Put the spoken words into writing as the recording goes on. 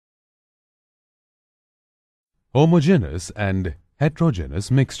Homogeneous and heterogeneous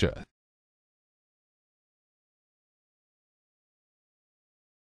mixture.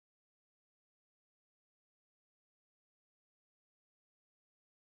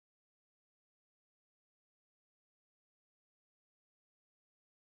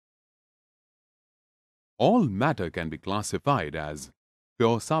 All matter can be classified as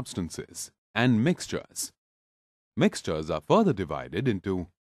pure substances and mixtures. Mixtures are further divided into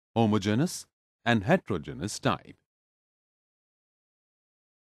homogeneous and heterogeneous type.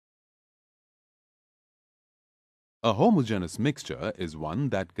 A homogeneous mixture is one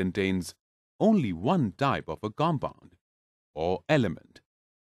that contains only one type of a compound or element.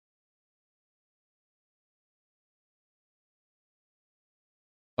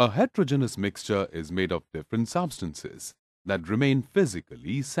 A heterogeneous mixture is made of different substances that remain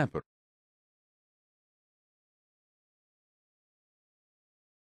physically separate.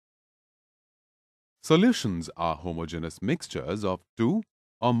 Solutions are homogeneous mixtures of two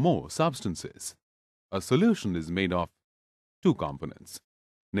or more substances. A solution is made of two components,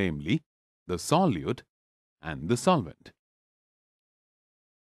 namely the solute and the solvent.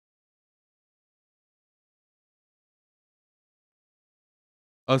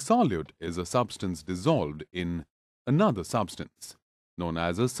 A solute is a substance dissolved in another substance, known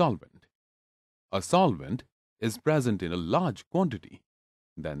as a solvent. A solvent is present in a large quantity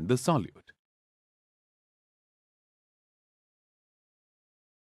than the solute.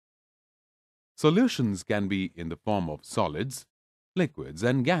 Solutions can be in the form of solids, liquids,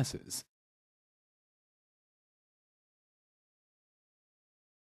 and gases.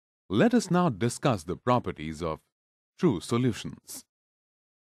 Let us now discuss the properties of true solutions.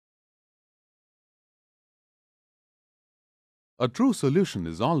 A true solution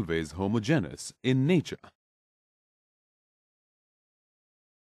is always homogeneous in nature.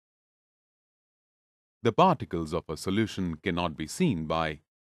 The particles of a solution cannot be seen by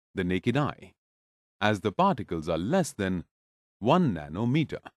the naked eye, as the particles are less than 1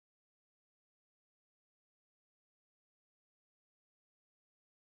 nanometer.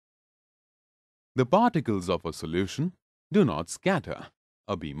 The particles of a solution do not scatter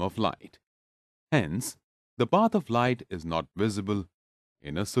a beam of light. Hence, the path of light is not visible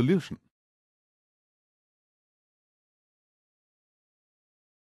in a solution.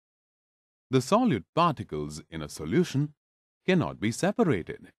 The solute particles in a solution cannot be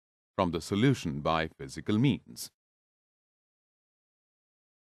separated from the solution by physical means.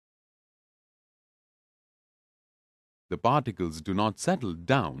 The particles do not settle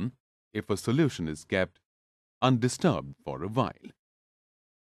down if a solution is kept undisturbed for a while.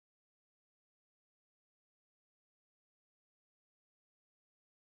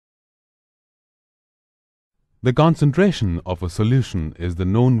 The concentration of a solution is the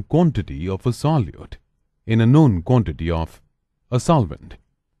known quantity of a solute in a known quantity of a solvent.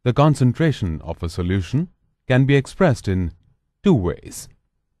 The concentration of a solution can be expressed in two ways.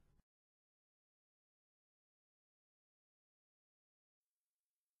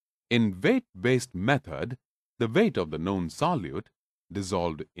 In weight-based method, the weight of the known solute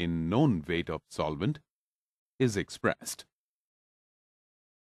dissolved in known weight of solvent is expressed.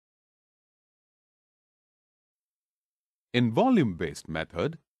 In volume-based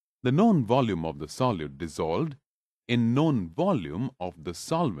method, the known volume of the solute dissolved in known volume of the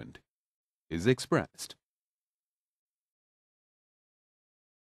solvent is expressed.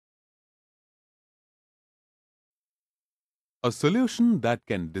 A solution that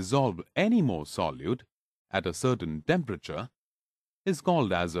can dissolve any more solute at a certain temperature is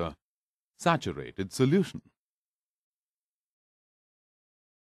called as a saturated solution.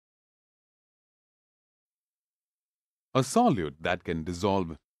 A solute that can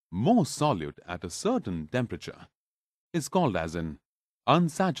dissolve more solute at a certain temperature is called as an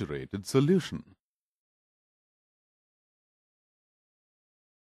unsaturated solution.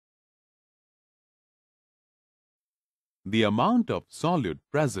 The amount of solute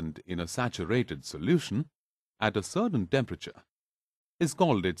present in a saturated solution at a certain temperature is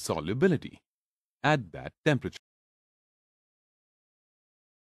called its solubility at that temperature.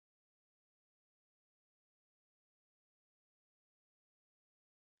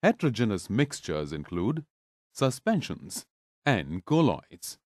 Heterogeneous mixtures include suspensions and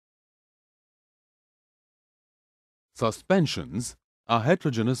colloids. Suspensions are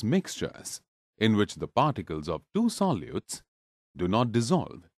heterogeneous mixtures in which the particles of two solutes do not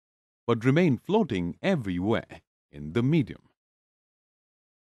dissolve but remain floating everywhere in the medium.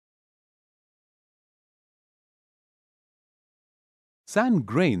 Sand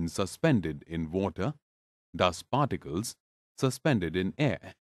grains suspended in water, dust particles suspended in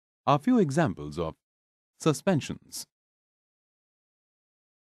air are few examples of suspensions.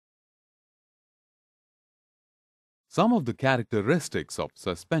 Some of the characteristics of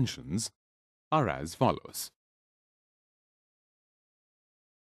suspensions are as follows.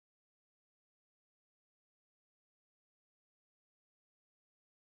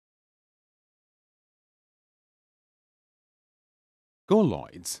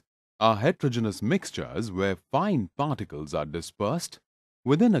 Colloids are heterogeneous mixtures where fine particles are dispersed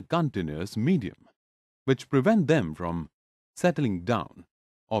within a continuous medium, which prevent them from settling down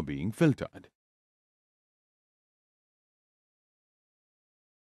or being filtered.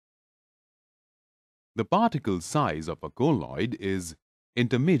 The particle size of a colloid is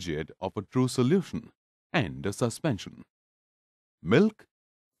intermediate of a true solution and a suspension. Milk,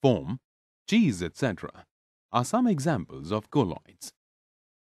 foam, cheese, etc. are some examples of colloids.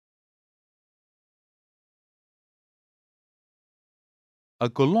 A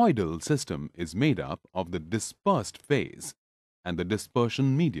colloidal system is made up of the dispersed phase and the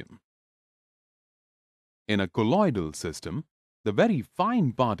dispersion medium. In a colloidal system, the very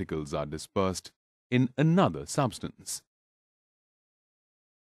fine particles are dispersed in another substance.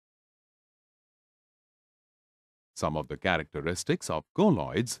 Some of the characteristics of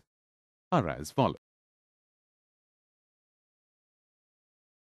colloids are as follows.